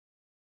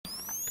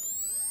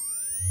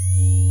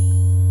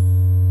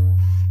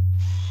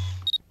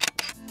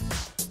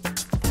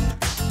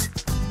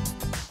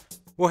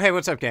Well, hey,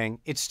 what's up, gang?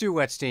 It's Stu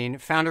Wetstein,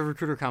 founder of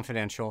Recruiter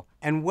Confidential,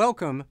 and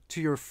welcome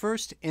to your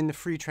first in the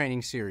free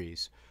training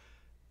series.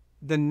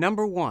 The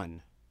number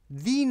one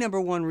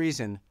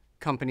reason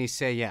companies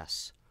say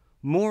yes,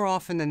 more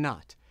often than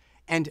not.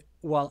 And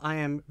while I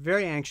am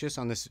very anxious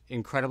on this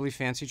incredibly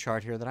fancy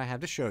chart here that I have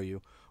to show you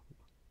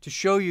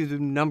the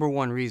number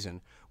one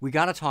reason, we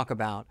got to talk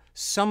about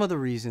some of the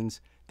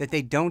reasons that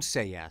they don't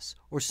say yes,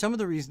 or some of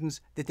the reasons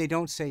that they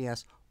don't say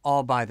yes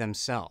all by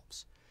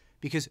themselves.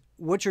 Because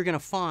what you're going to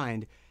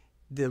find,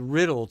 the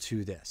riddle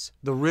to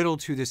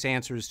this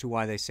answer as to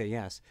why they say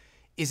yes,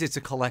 is it's a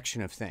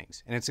collection of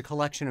things. And it's a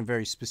collection of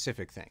very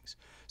specific things.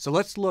 So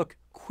let's look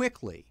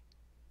quickly,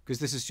 because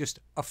this is just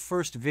a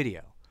first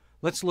video.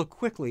 Let's look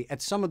quickly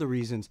at some of the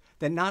reasons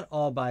that not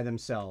all by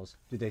themselves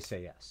do they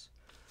say yes.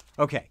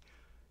 Okay,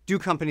 do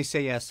companies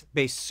say yes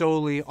based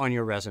solely on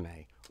your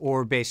resume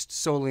or based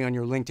solely on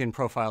your LinkedIn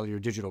profile or your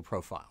digital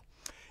profile?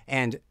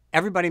 And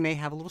everybody may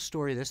have a little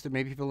story of this. There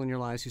may be people in your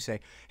lives who say,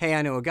 hey,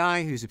 I know a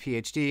guy who's a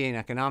PhD in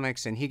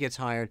economics and he gets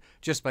hired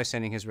just by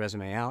sending his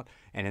resume out.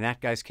 And in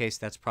that guy's case,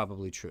 that's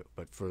probably true.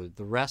 But for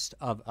the rest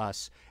of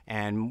us,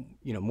 and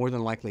more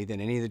than likely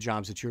than any of the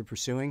jobs that you're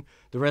pursuing,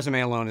 the resume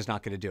alone is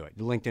not going to do it.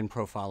 The LinkedIn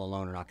profile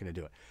alone are not going to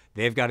do it.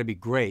 They've got to be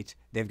great.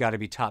 They've got to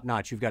be top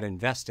notch. You've got to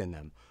invest in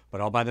them.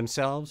 But all by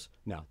themselves,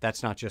 no,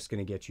 that's not just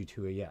going to get you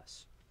to a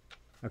yes.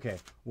 Okay,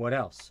 what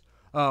else?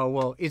 Oh,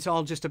 well, it's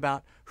all just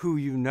about who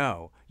you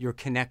know, your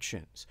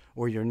connections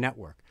or your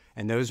network.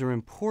 And those are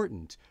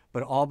important,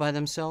 but all by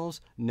themselves,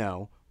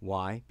 no.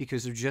 Why?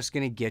 Because they're just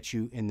going to get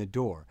you in the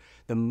door.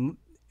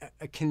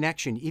 A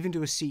connection, even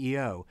to a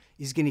CEO,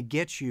 is going to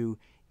get you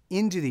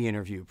into the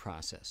interview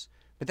process.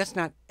 But that's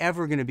not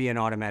ever going to be an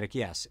automatic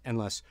yes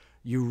unless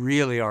you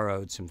really are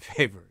owed some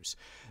favors.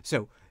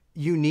 So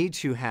you need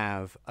to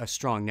have a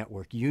strong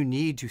network. You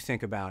need to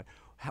think about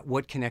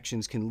what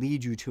connections can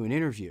lead you to an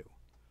interview.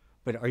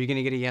 But are you going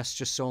to get a yes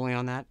just solely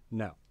on that?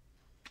 No.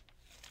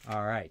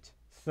 All right.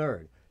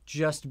 Third,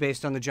 just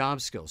based on the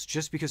job skills,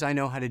 just because I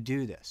know how to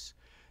do this,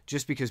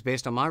 just because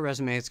based on my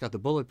resume, it's got the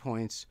bullet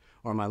points,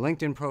 or my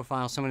LinkedIn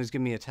profile, someone has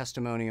given me a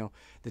testimonial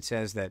that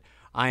says that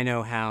I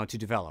know how to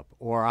develop,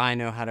 or I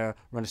know how to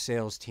run a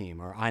sales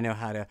team, or I know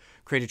how to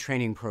create a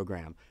training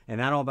program. And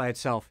that all by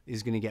itself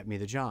is going to get me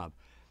the job.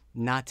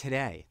 Not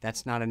today.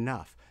 That's not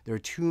enough. There are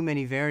too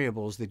many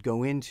variables that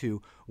go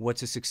into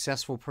what's a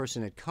successful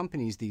person at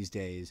companies these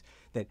days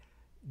that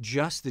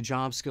just the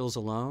job skills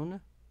alone,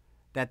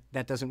 that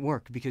doesn't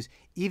work. Because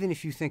even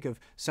if you think of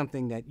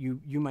something that you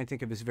might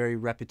think of as very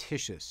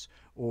repetitious,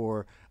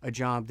 or a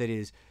job that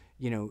is,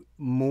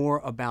 more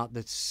about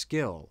the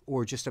skill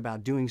or just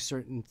about doing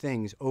certain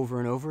things over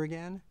and over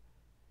again,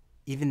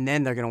 even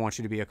then they're going to want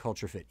you to be a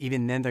culture fit.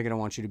 Even then they're going to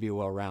want you to be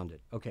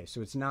well-rounded. Okay,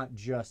 so it's not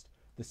just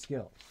the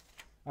skills.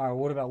 All right,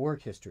 what about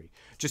work history?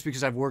 Just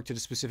because I've worked at a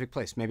specific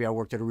place, maybe I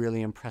worked at a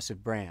really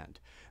impressive brand.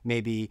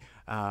 Maybe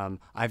I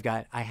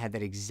had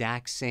that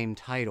exact same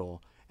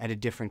title at a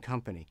different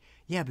company.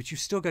 Yeah, but you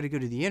still got to go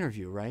to the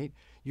interview, right?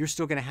 You're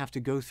still going to have to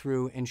go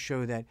through and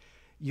show that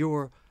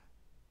your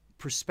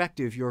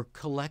perspective, your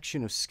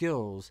collection of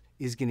skills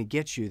is going to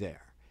get you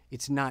there.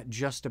 It's not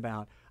just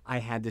about, I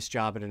had this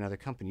job at another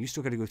company. You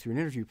still got to go through an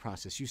interview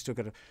process. You still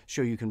got to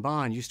show you can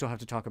bond. You still have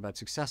to talk about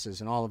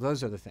successes and all of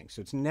those other things.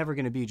 So it's never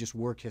going to be just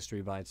work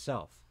history by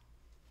itself.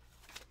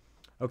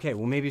 Okay,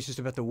 well, maybe it's just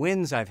about the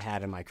wins I've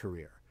had in my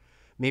career.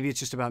 Maybe it's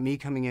just about me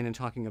coming in and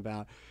talking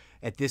about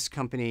at this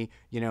company,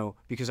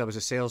 because I was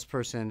a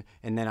salesperson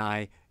and then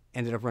I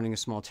ended up running a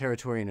small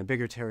territory and a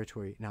bigger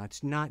territory. Now,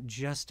 it's not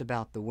just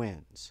about the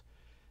wins.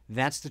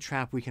 That's the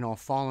trap we can all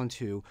fall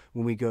into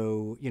when we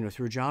go,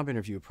 through a job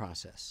interview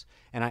process.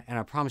 And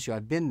I promise you,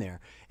 I've been there.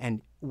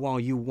 And while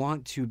you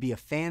want to be a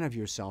fan of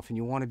yourself and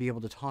you want to be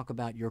able to talk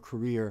about your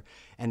career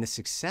and the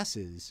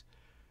successes,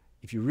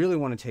 if you really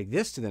want to take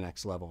this to the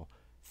next level,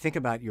 think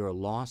about your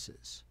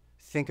losses.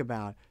 Think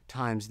about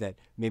times that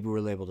maybe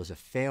were labeled as a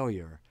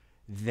failure.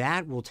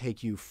 That will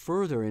take you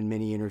further in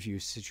many interview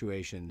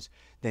situations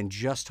than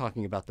just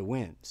talking about the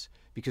wins.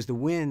 Because the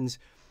wins,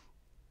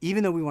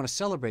 even though we want to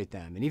celebrate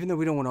them, and even though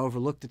we don't want to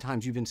overlook the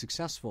times you've been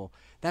successful,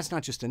 that's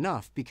not just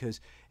enough,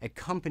 because at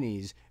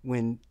companies,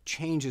 when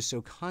change is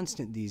so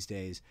constant these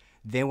days,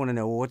 they want to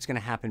know what's going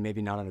to happen,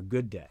 maybe not on a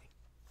good day.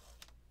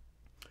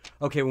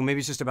 Okay, well, maybe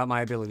it's just about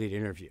my ability to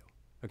interview.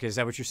 Okay, is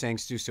that what you're saying,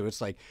 Stu? So it's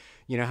like,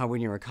 how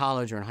when you're in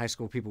college or in high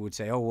school, people would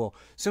say, oh, well,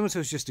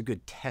 so-and-so's just a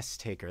good test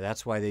taker.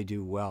 That's why they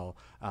do well,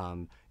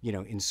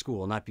 in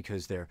school, not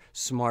because they're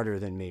smarter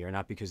than me or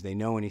not because they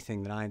know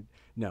anything that I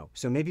know.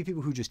 So maybe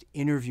people who just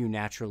interview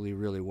naturally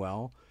really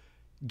well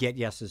get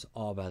yeses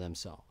all by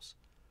themselves.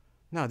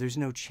 No, there's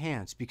no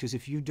chance, because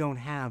if you don't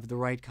have the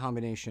right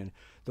combination,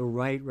 the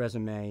right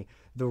resume,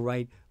 the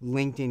right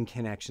LinkedIn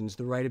connections,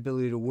 the right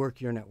ability to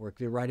work your network,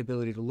 the right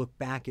ability to look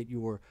back at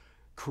your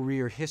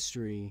career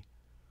history,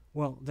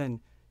 well, then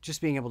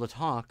just being able to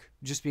talk,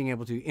 just being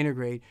able to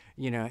integrate,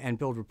 and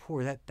build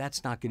rapport,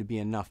 that's not going to be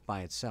enough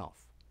by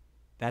itself.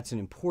 That's an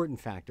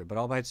important factor, but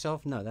all by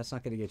itself, no, that's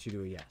not going to get you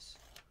to a yes.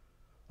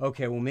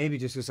 Okay, well, maybe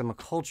just because I'm a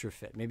culture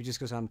fit, maybe just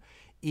because I'm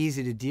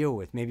easy to deal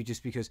with, maybe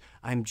just because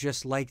I'm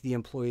just like the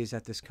employees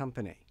at this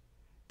company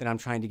that I'm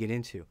trying to get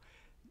into.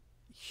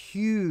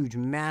 Huge,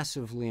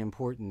 massively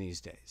important these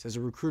days. As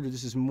a recruiter,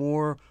 this is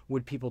more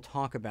what people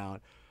talk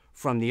about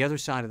from the other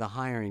side of the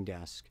hiring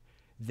desk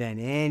than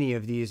any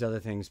of these other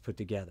things put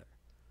together.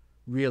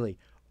 Really,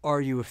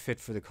 are you a fit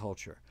for the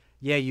culture?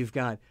 Yeah, you've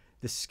got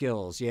the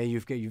skills. Yeah,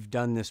 you've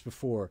done this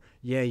before.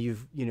 Yeah,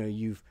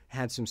 you've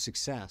had some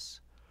success.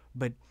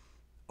 But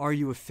are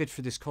you a fit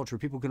for this culture? Are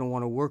people going to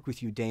want to work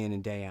with you day in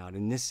and day out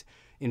in this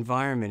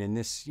environment, in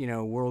this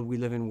world we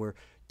live in, where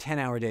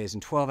 10-hour days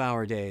and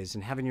 12-hour days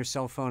and having your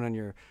cell phone on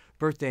your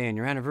birthday and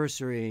your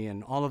anniversary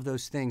and all of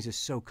those things is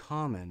so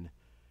common?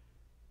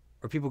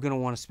 Are people going to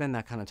want to spend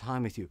that kind of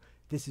time with you?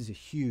 This is a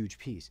huge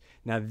piece.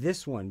 Now,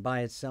 this one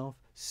by itself,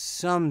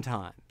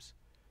 sometimes,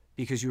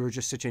 because you are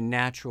just such a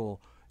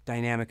natural,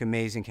 dynamic,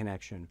 amazing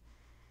connection,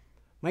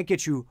 might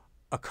get you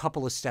a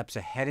couple of steps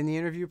ahead in the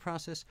interview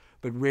process,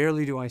 but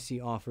rarely do I see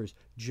offers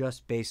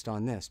just based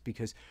on this,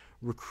 because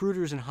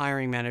recruiters and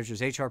hiring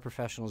managers, HR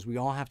professionals, we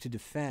all have to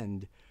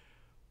defend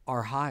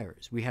our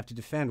hires. We have to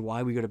defend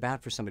why we go to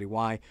bat for somebody,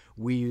 why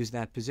we use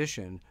that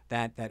position,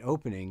 that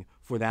opening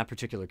for that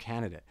particular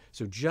candidate.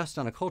 So just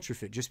on a culture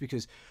fit, just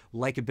because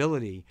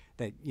likability,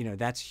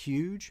 that's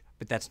huge,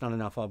 but that's not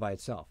enough all by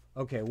itself.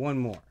 Okay, one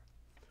more.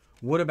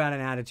 What about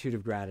an attitude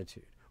of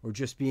gratitude, or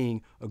just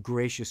being a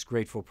gracious,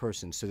 grateful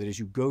person, so that as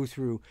you go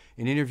through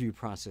an interview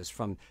process,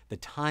 from the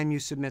time you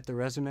submit the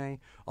resume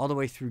all the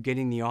way through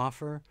getting the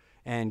offer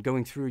and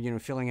going through,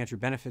 filling out your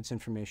benefits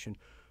information,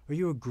 are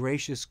you a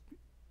gracious,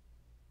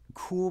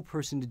 cool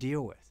person to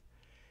deal with?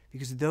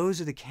 Because those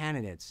are the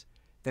candidates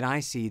that I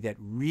see that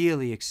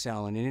really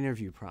excel in an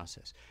interview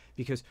process.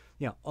 Because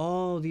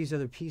all these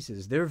other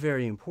pieces, they're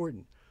very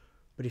important.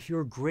 But if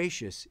you're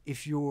gracious,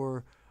 if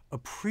you're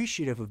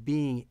appreciative of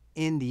being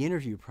in the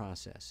interview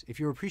process, if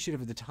you're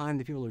appreciative of the time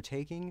that people are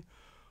taking,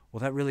 well,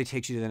 that really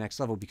takes you to the next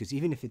level. Because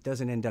even if it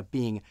doesn't end up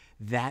being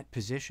that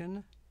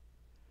position,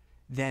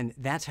 then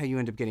that's how you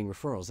end up getting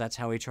referrals. That's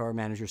how HR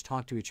managers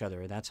talk to each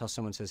other. That's how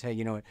someone says, hey,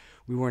 you know what,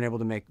 we weren't able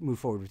to move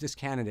forward with this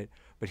candidate,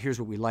 but here's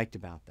what we liked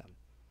about them.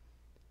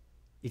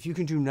 If you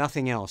can do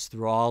nothing else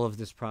through all of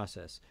this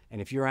process,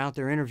 and if you're out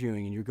there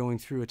interviewing and you're going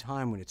through a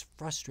time when it's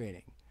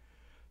frustrating,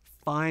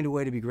 find a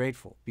way to be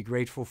grateful. Be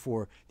grateful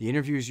for the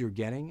interviews you're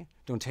getting.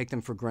 Don't take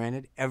them for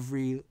granted,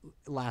 every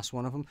last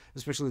one of them,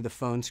 especially the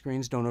phone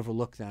screens. Don't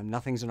overlook them.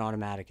 Nothing's an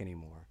automatic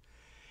anymore.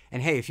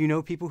 And hey, if you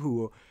know people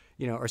who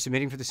are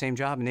submitting for the same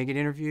job and they get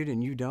interviewed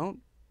and you don't,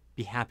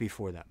 be happy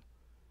for them,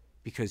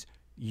 because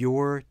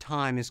your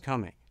time is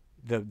coming.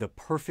 The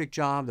perfect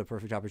job, the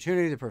perfect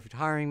opportunity, the perfect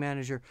hiring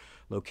manager,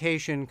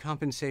 location,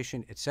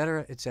 compensation, et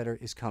cetera,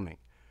 is coming.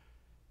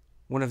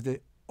 One of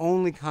the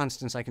only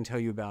constants I can tell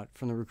you about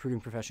from the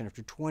recruiting profession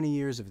after 20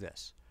 years of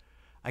this,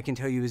 I can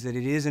tell you, is that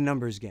it is a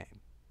numbers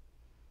game.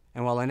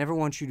 And while I never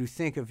want you to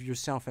think of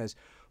yourself as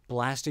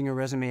blasting your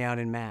resume out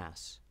in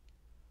mass,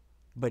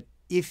 but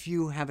if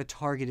you have a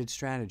targeted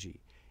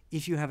strategy,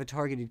 if you have a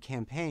targeted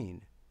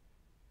campaign,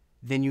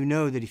 then you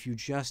know that if you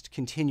just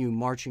continue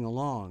marching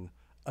along,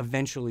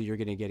 eventually you're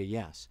going to get a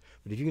yes.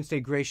 But if you can stay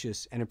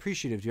gracious and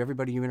appreciative to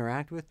everybody you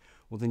interact with,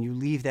 well, then you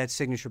leave that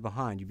signature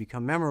behind. You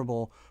become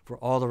memorable for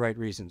all the right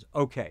reasons.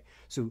 Okay,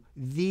 so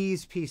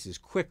these pieces,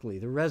 quickly: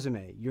 the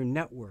resume, your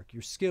network,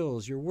 your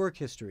skills, your work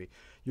history,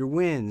 your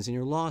wins and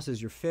your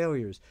losses, your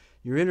failures,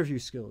 your interview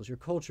skills, your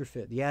culture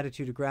fit, the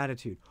attitude of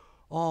gratitude,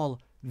 all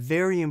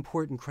very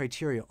important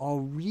criteria,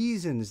 all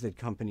reasons that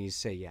companies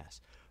say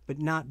yes, but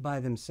not by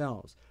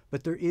themselves.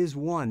 But there is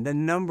one, the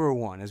number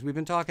one, as we've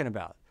been talking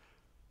about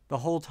the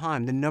whole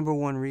time, the number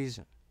one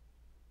reason.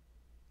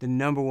 The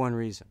number one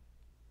reason.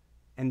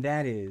 And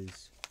that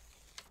is,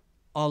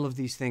 all of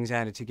these things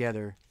added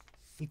together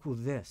equal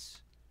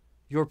this: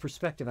 your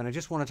perspective. And I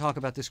just want to talk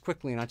about this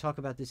quickly, and I talk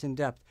about this in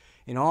depth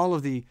in all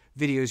of the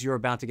videos you're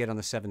about to get on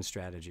the 7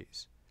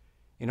 strategies,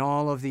 in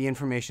all of the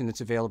information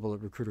that's available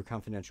at Recruiter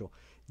Confidential.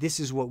 This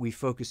is what we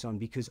focus on,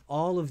 because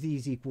all of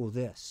these equal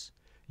this: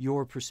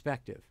 your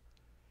perspective.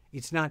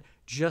 It's not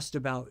just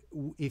about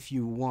if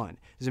you won.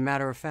 As a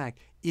matter of fact,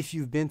 if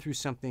you've been through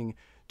something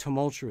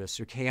tumultuous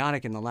or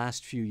chaotic in the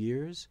last few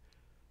years,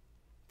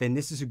 then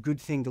this is a good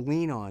thing to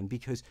lean on,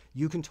 because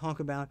you can talk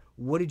about,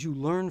 what did you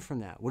learn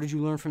from that? What did you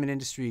learn from an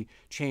industry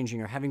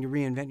changing or having to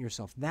reinvent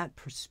yourself? That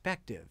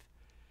perspective,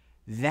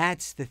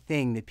 that's the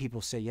thing that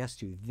people say yes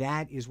to.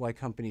 That is why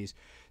companies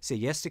say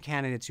yes to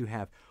candidates who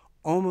have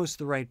almost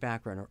the right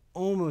background, or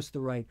almost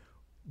the right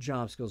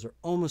job skills, or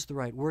almost the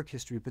right work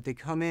history, but they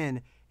come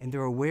in and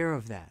they're aware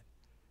of that.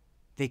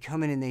 They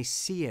come in and they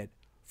see it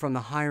from the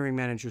hiring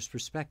manager's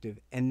perspective,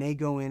 and they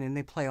go in and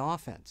they play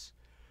offense.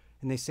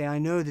 And they say, I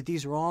know that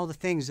these are all the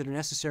things that are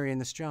necessary in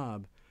this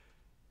job,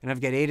 and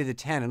I've got 8 of the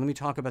 10, and let me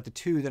talk about the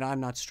 2 that I'm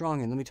not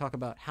strong in. Let me talk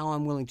about how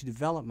I'm willing to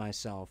develop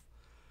myself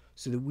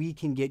so that we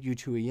can get you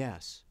to a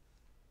yes.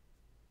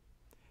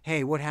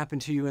 Hey, what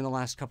happened to you in the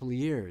last couple of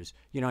years?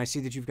 I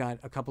see that you've got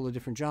a couple of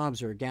different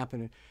jobs, or a gap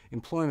in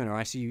employment, or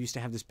I see you used to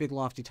have this big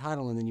lofty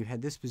title and then you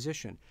had this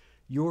position.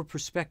 your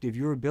perspective,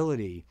 your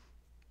ability,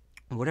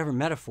 whatever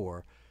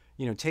metaphor,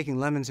 taking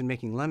lemons and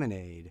making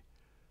lemonade,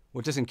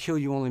 what doesn't kill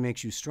you only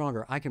makes you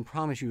stronger. I can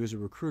promise you as a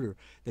recruiter,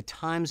 the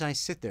times I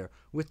sit there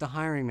with the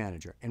hiring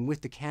manager and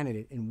with the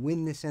candidate, and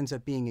when this ends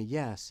up being a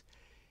yes,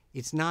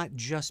 it's not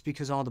just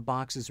because all the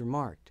boxes are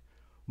marked.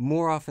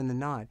 More often than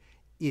not,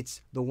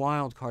 it's the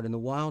wild card, and the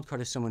wild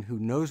card is someone who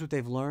knows what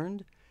they've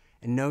learned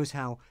and knows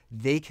how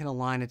they can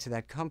align it to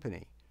that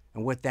company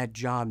and what that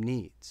job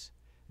needs.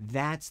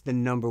 That's the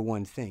number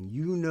one thing.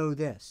 You know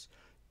this,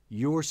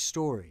 your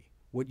story,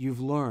 what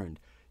you've learned,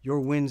 your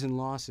wins and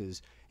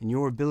losses, and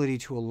your ability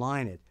to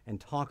align it and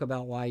talk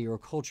about why you're a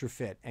culture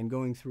fit and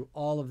going through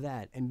all of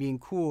that and being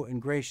cool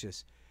and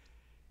gracious.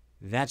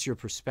 That's your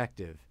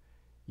perspective.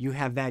 You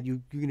have that,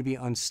 you're going to be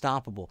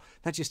unstoppable,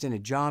 not just in a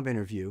job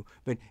interview,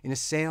 but in a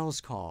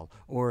sales call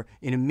or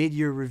in a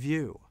mid-year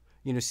review,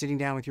 sitting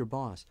down with your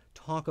boss.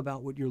 Talk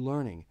about what you're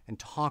learning and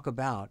talk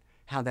about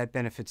how that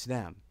benefits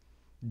them.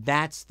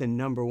 That's the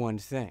number one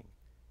thing.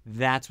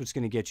 That's what's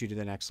going to get you to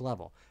the next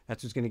level.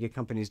 That's what's going to get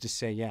companies to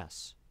say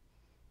yes.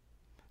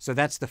 So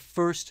that's the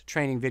first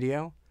training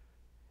video.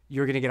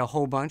 You're going to get a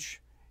whole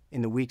bunch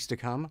in the weeks to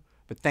come,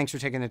 but thanks for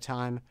taking the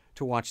time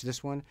to watch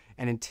this one.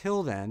 And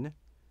until then,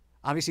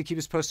 obviously keep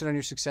us posted on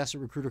your success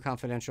at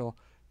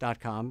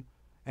recruiterconfidential.com.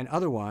 And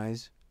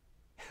otherwise,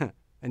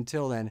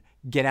 until then,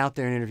 get out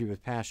there and interview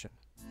with passion.